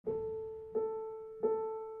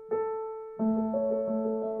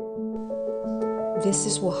This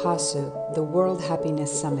is WHASU, the World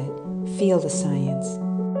Happiness Summit. Feel the science.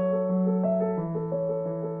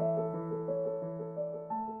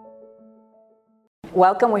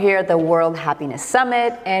 Welcome, we're here at the World Happiness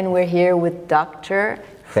Summit, and we're here with Dr.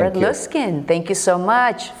 Fred Luskin. Thank you so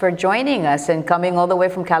much for joining us and coming all the way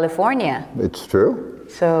from California. It's true.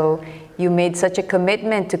 So you made such a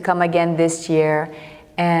commitment to come again this year,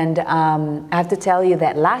 and I have to tell you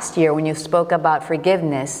that last year when you spoke about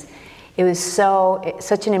forgiveness, it was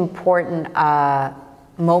such an important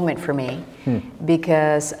moment for me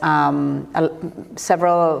because I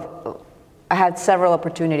had several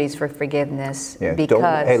opportunities for forgiveness. Yeah,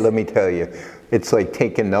 because hey, let me tell you, it's like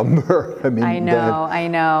take a number. I mean, I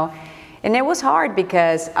know, and it was hard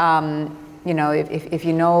because if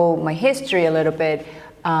you know my history a little bit,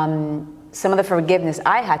 some of the forgiveness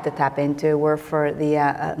I had to tap into were for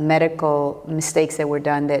the medical mistakes that were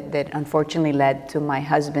done that unfortunately led to my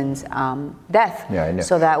husband's death. Yeah, I know.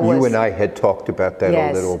 So that was, you and I had talked about that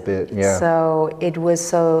a little bit. Yeah. So it was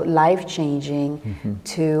so life-changing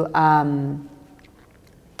to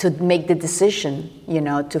make the decision,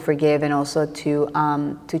 to forgive, and also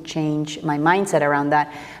to change my mindset around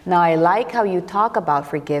that. Now, I like how you talk about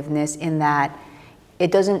forgiveness in that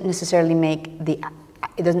it doesn't necessarily make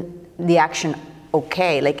the action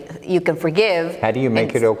okay. Like, you can forgive. How do you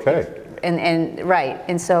make it okay? And right.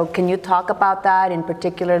 And so can you talk about that, and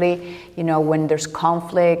particularly, when there's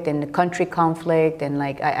conflict and the country conflict, and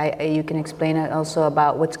like you can explain also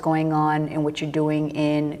about what's going on and what you're doing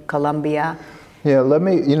in Colombia? Yeah, let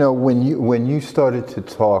me, when you started to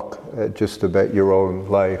talk just about your own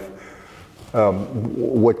life,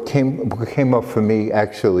 what came up for me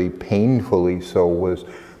actually painfully so was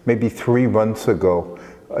maybe 3 months ago,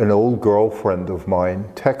 an old girlfriend of mine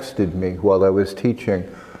texted me while I was teaching,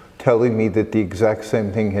 telling me that the exact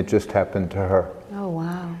same thing had just happened to her. Oh,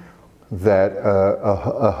 wow. That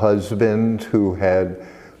a husband who had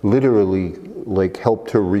literally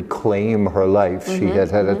helped her reclaim her life. She had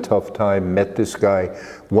had a tough time, met this guy,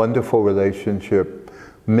 wonderful relationship,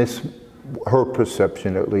 her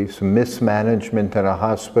perception at least, mismanagement in a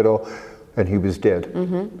hospital, and he was dead.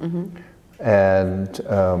 And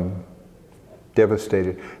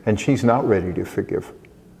devastated. And she's not ready to forgive.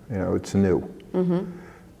 It's new.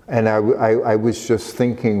 And I was just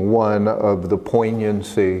thinking, one, of the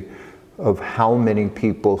poignancy of how many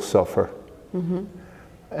people suffer.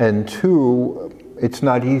 And two, it's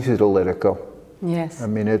not easy to let it go. Yes. I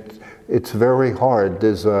mean, it's very hard.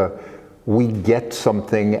 We get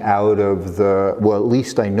something out of at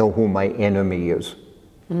least I know who my enemy is.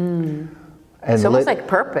 And it's almost like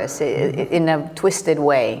purpose in a twisted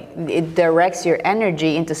way. It directs your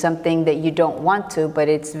energy into something that you don't want to, but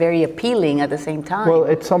it's very appealing at the same time. Well,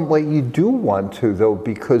 it's some way you do want to, though,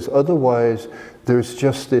 because otherwise there's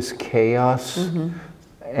just this chaos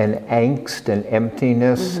and angst and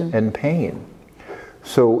emptiness and pain.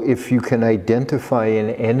 So if you can identify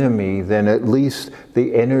an enemy, then at least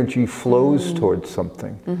the energy flows towards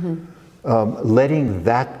something. Letting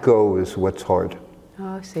that go is what's hard.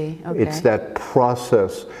 Oh, I see. Okay. It's that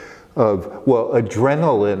process of,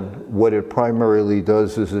 adrenaline, what it primarily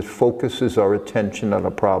does is it focuses our attention on a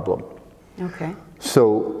problem. Okay.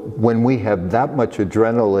 So when we have that much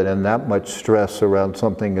adrenaline and that much stress around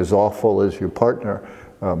something as awful as your partner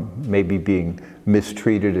maybe being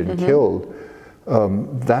mistreated and killed,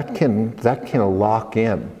 that can lock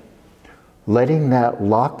in. Letting that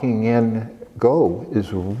locking in go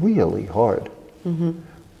is really hard.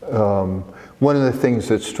 One of the things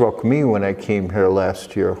that struck me when I came here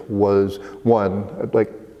last year was, one, the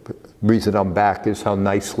reason I'm back is how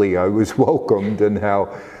nicely I was welcomed and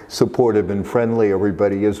how supportive and friendly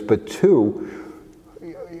everybody is, but two,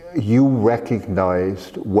 you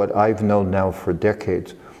recognized what I've known now for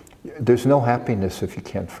decades. There's no happiness if you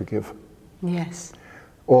can't forgive. Yes.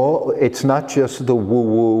 It's not just the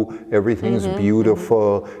woo-woo, everything's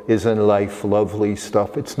beautiful, isn't life lovely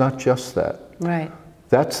stuff. It's not just that. Right.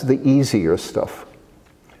 That's the easier stuff.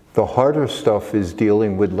 The harder stuff is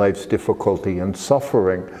dealing with life's difficulty and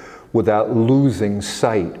suffering without losing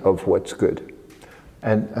sight of what's good.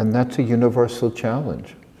 And that's a universal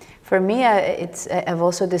challenge. For me, I've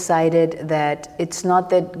also decided that it's not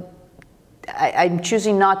that I'm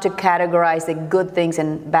choosing not to categorize that good things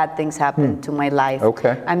and bad things happen to my life.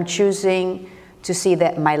 Okay. I'm choosing to see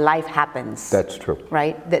that my life happens. That's true.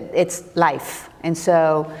 Right? That it's life. And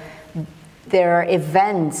so there are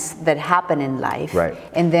events that happen in life. Right.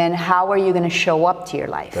 And then how are you going to show up to your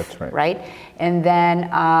life? That's right. Right? And then,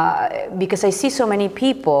 because I see so many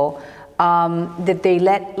people that they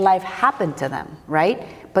let life happen to them, right?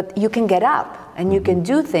 but you can get up and you can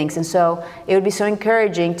do things. And so it would be so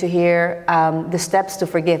encouraging to hear the steps to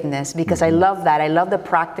forgiveness, because I love that. I love the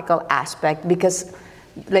practical aspect, because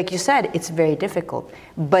like you said, it's very difficult.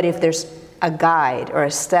 But if there's a guide or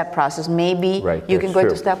a step process, maybe you can go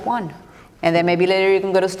into step 1, and then maybe later you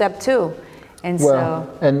can go to step 2. And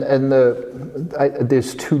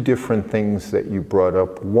there's 2 different things that you brought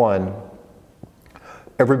up. One,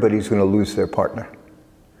 everybody's going to lose their partner.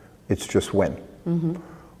 It's just when.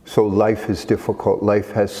 So life is difficult.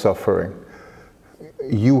 Life has suffering.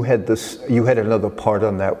 You had another part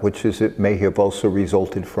on that, which is it may have also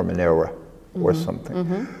resulted from an error or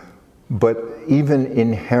something. But even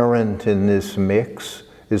inherent in this mix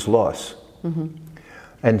is loss.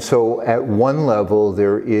 And so at one level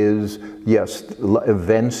there is, yes,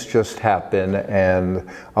 events just happen, and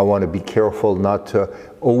I want to be careful not to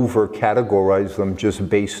over-categorize them just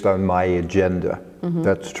based on my agenda.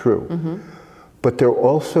 That's true. But there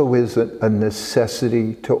also is a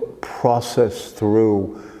necessity to process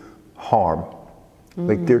through harm.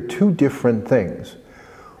 Like, they're 2 different things.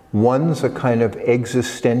 One's a kind of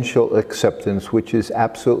existential acceptance, which is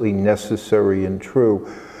absolutely necessary and true,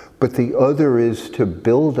 but the other is to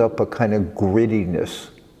build up a kind of grittiness,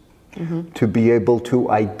 to be able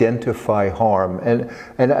to identify harm. And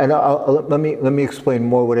let me explain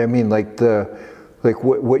more what I mean. Like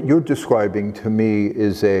what you're describing to me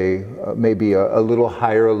is maybe a little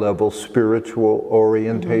higher level spiritual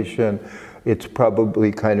orientation. It's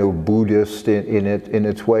probably kind of Buddhist in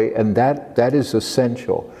its way, and that is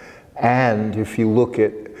essential. And if you look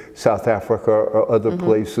at South Africa or other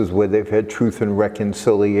places where they've had truth and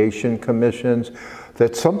reconciliation commissions,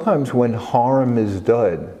 that sometimes when harm is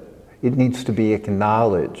done, it needs to be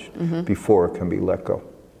acknowledged before it can be let go.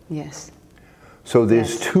 Yes. So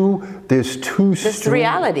there's two It's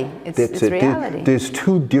reality. It's reality. There's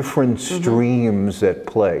 2 different streams at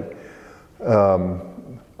play.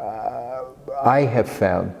 I have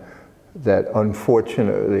found that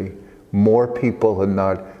unfortunately more people are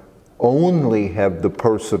not only have the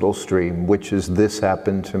personal stream, which is this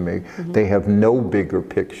happened to me. They have no bigger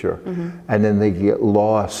picture, and then they get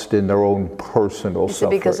lost in their own personal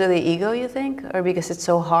suffering. Is it because of the ego, you think, or because it's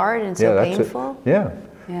so hard and so painful?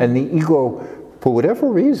 And the ego, for whatever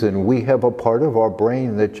reason, we have a part of our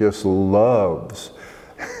brain that just loves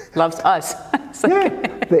us.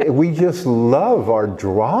 We just love our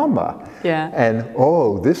drama. And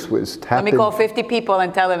this was happened. Let me call 50 people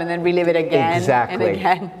and tell them, and then relive it again and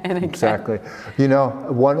again and again. Exactly. You know,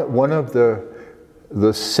 one of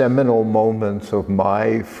the seminal moments of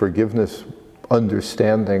my forgiveness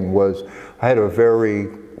understanding was I had a very,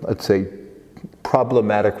 let's say,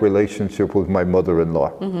 problematic relationship with my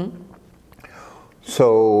mother-in-law.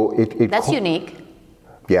 So that's unique.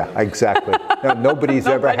 Yeah, exactly. No, nobody's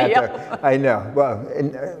ever had that. I know. Well,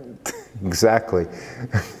 exactly.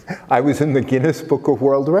 I was in the Guinness Book of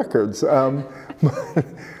World Records.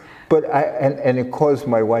 But it caused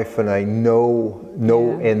my wife and I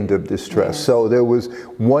no end of distress. So there was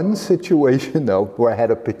one situation though where I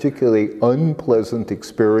had a particularly unpleasant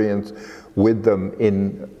experience with them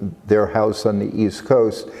in their house on the East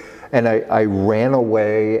Coast. And I ran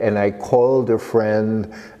away and I called a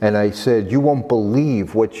friend and I said, "You won't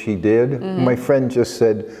believe what she did." My friend just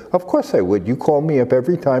said, "Of course I would. You call me up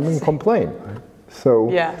every time and complain." So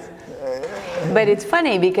but it's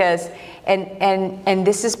funny because and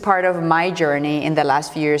this is part of my journey in the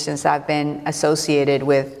last few years since I've been associated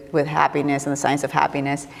with happiness and the science of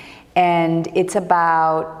happiness. And it's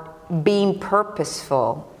about being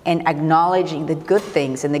purposeful and acknowledging the good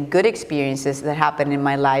things and the good experiences that happen in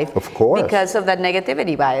my life. Of course. Because of that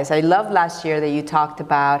negativity bias. I loved last year that you talked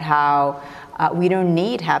about how we don't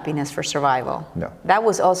need happiness for survival. No. That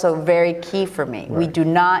was also very key for me. Right. We do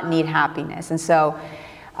not need happiness. And so,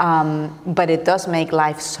 but it does make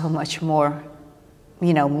life so much more,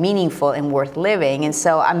 meaningful and worth living. And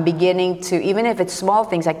so I'm beginning to, even if it's small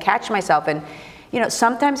things, I catch myself and,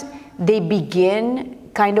 sometimes they begin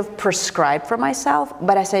kind of prescribed for myself,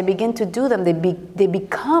 but as I begin to do them, they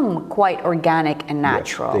become quite organic and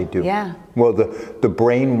natural. Yes, they do. Yeah. Well, the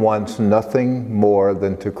brain wants nothing more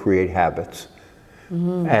than to create habits.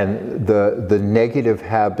 And the negative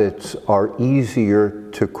habits are easier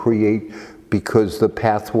to create because the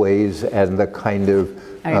pathways and the kind of...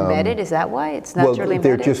 Are embedded? Is that why? It's naturally embedded?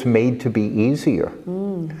 They're just made to be easier.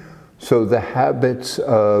 So the habits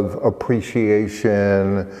of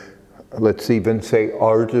appreciation, let's even say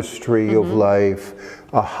artistry of life,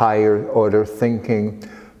 a higher order thinking,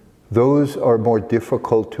 those are more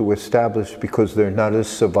difficult to establish because they're not as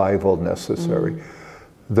survival necessary.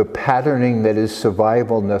 The patterning that is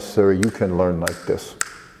survival necessary, you can learn like this.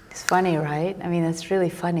 It's funny, right? I mean, that's really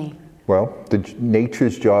funny. Well,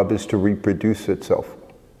 nature's job is to reproduce itself.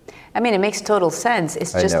 I mean, it makes total sense.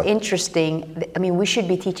 It's just know. interesting. I mean, we should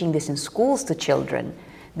be teaching this in schools to children,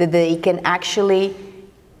 that they can actually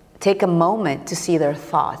take a moment to see their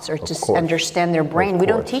thoughts or to understand their brain. We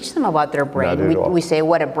don't teach them about their brain. We say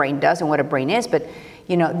what a brain does and what a brain is, but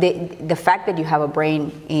you know, the fact that you have a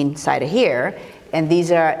brain inside of here, and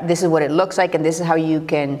this is what it looks like, and this is how you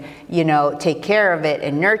can, you know, take care of it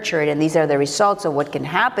and nurture it, and these are the results of what can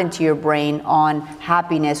happen to your brain on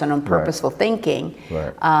happiness and on purposeful thinking,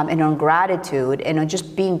 and on gratitude and on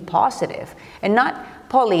just being positive and not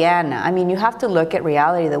Pollyanna. I mean, you have to look at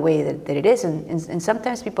reality the way that it is, and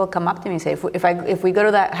sometimes people come up to me and say, if we go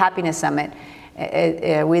to that happiness summit,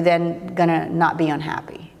 we then gonna not be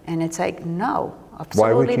unhappy, and it's like, no, absolutely not.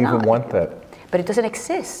 Why would you even want that? But it doesn't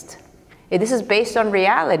exist. This is based on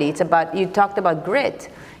reality. It's about, you talked about grit.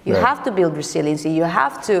 You have to build resiliency. You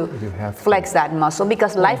have to flex that muscle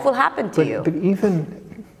because life will happen to you. But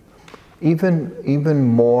even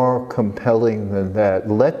more compelling than that,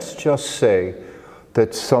 let's just say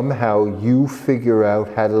that somehow you figure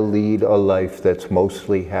out how to lead a life that's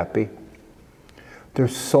mostly happy.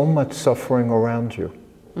 There's so much suffering around you.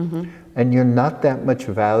 And you're not that much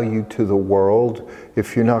value to the world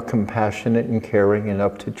if you're not compassionate and caring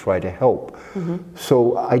enough to try to help.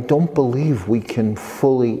 So I don't believe we can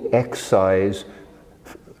fully excise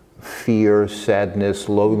fear, sadness,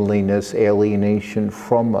 loneliness, alienation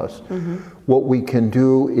from us. What we can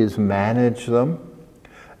do is manage them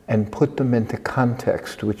and put them into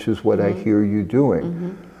context, which is what I hear you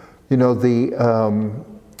doing. You know, the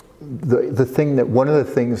thing that, one of the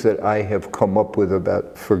things that I have come up with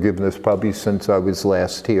about forgiveness, probably since I was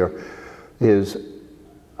last here, is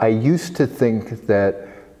I used to think that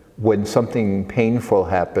when something painful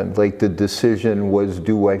happened, like the decision was,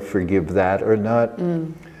 do I forgive that or not?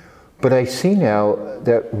 But I see now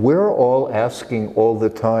that we're all asking all the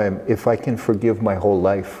time if I can forgive my whole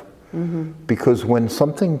life. Because when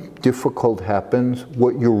something difficult happens,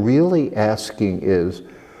 what you're really asking is,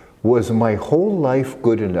 was my whole life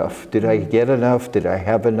good enough? Did I get enough? Did I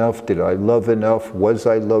have enough? Did I love enough? Was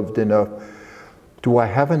I loved enough? Do I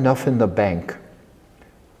have enough in the bank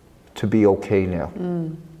to be okay now?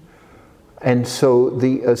 And so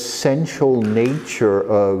the essential nature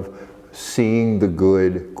of seeing the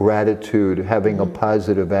good, gratitude, having a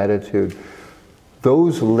positive attitude,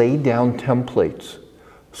 those lay down templates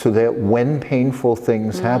so that when painful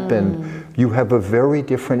things happen, you have a very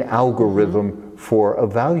different algorithm for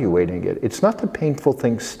evaluating it. It's not that painful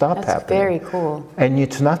things stop happening. That's very cool. And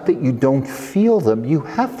it's not that you don't feel them, you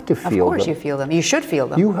have to feel them. Of course you feel them. You should feel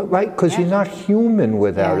them. Right, because you're not human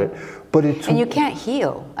without it. But it's, and you can't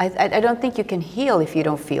heal. I don't think you can heal if you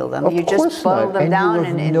don't feel them. Of you just boil them down.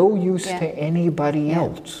 And you're of no use to anybody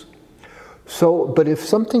else. So, but if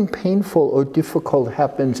something painful or difficult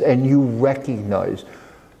happens and you recognize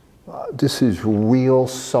this is real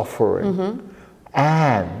suffering,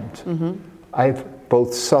 and I've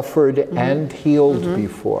both suffered and healed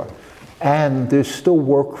before, and there's still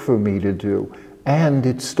work for me to do, and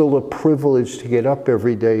it's still a privilege to get up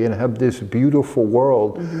every day and have this beautiful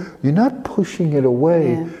world. You're not pushing it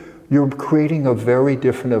away. You're creating a very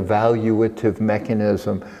different evaluative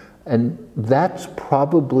mechanism, and that's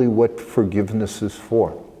probably what forgiveness is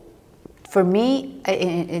for. For me,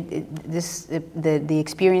 the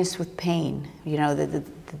experience with pain, you know,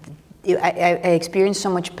 I experienced so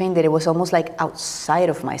much pain that it was almost like outside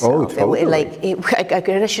of myself. Oh, totally. I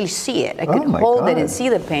could actually see it. I could hold it and see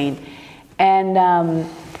the pain. And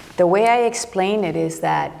the way I explain it is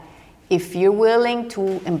that if you're willing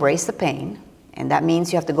to embrace the pain, and that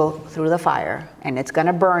means you have to go through the fire, and it's going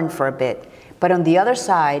to burn for a bit. But on the other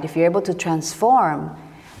side, if you're able to transform,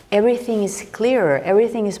 everything is clearer,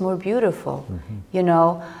 everything is more beautiful, you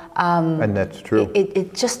know. And that's true.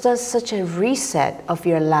 It just does such a reset of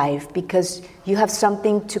your life because you have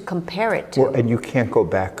something to compare it to. Well, and you can't go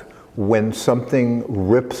back. When something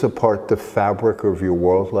rips apart the fabric of your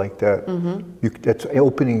world like that, that's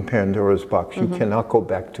opening Pandora's box. You cannot go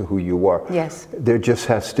back to who you are. Yes. There just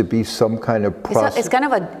has to be some kind of process. It's kind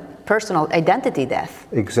of a personal identity death.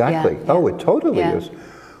 Exactly. Yeah. Oh, it totally is.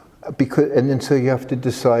 Because, and then so you have to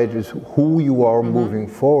decide is who you are moving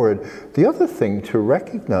forward. The other thing to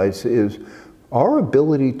recognize is our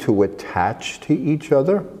ability to attach to each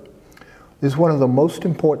other is one of the most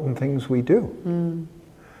important things we do.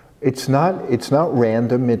 It's not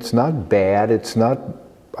random, it's not bad, it's not,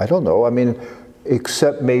 I don't know, I mean,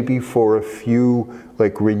 except maybe for a few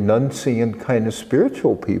like renunciant kind of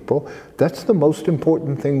spiritual people, that's the most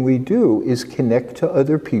important thing we do, is connect to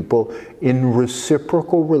other people in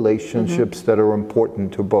reciprocal relationships that are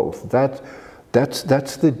important to both.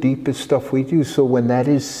 That's the deepest stuff we do. So when that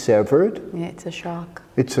is severed, Yeah, it's a shock.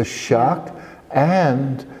 it's a shock.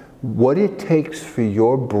 And what it takes for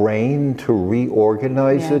your brain to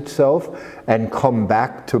reorganize itself and come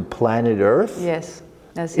back to planet Earth Yes.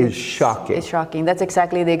 is shocking. It's shocking. That's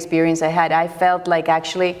exactly the experience I had. I felt like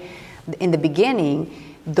actually in the beginning,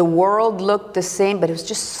 the world looked the same, but it was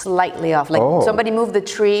just slightly off. Like somebody moved the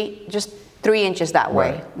tree just 3 inches that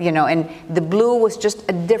way, you know, and the blue was just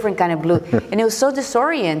a different kind of blue. And it was so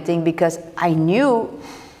disorienting because I knew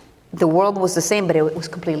the world was the same, but it was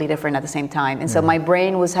completely different at the same time. And so my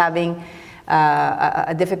brain was having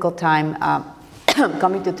a difficult time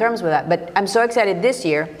coming to terms with that. But I'm so excited this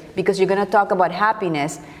year because you're going to talk about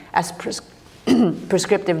happiness as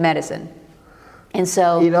prescriptive medicine. And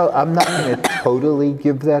so, You know, I'm not going to totally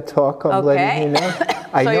give that talk. I'm letting you know.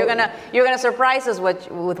 I so know you're gonna surprise us with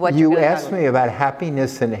what you you're asked me about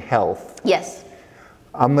happiness and health. Yes.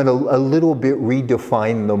 I'm going to a little bit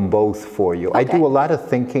redefine them both for you. I do a lot of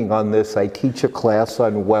thinking on this. I teach a class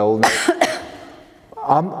on wellness.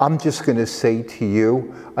 I'm just going to say to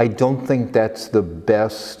you, I don't think that's the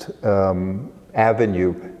best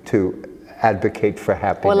avenue to advocate for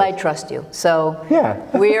happiness. Well, I trust you. So Yeah.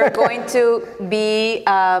 we are going to be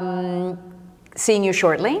seeing you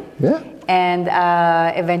shortly. Yeah. And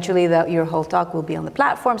eventually your whole talk will be on the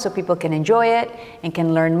platform so people can enjoy it and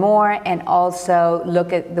can learn more, and also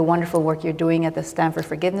look at the wonderful work you're doing at the Stanford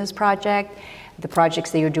Forgiveness Project, the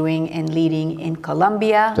projects that you're doing and leading in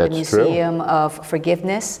Colombia, the Museum of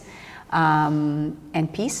Forgiveness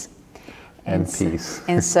and Peace. And peace.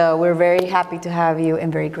 And so we're very happy to have you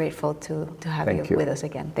and very grateful to have you with us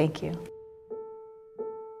again. Thank you.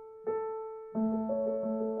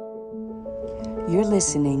 You're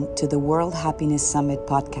listening to the World Happiness Summit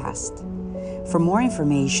podcast. For more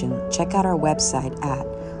information, check out our website at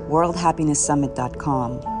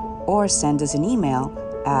worldhappinesssummit.com or send us an email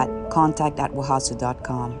at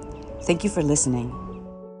contact@wahasu.com. Thank you for listening.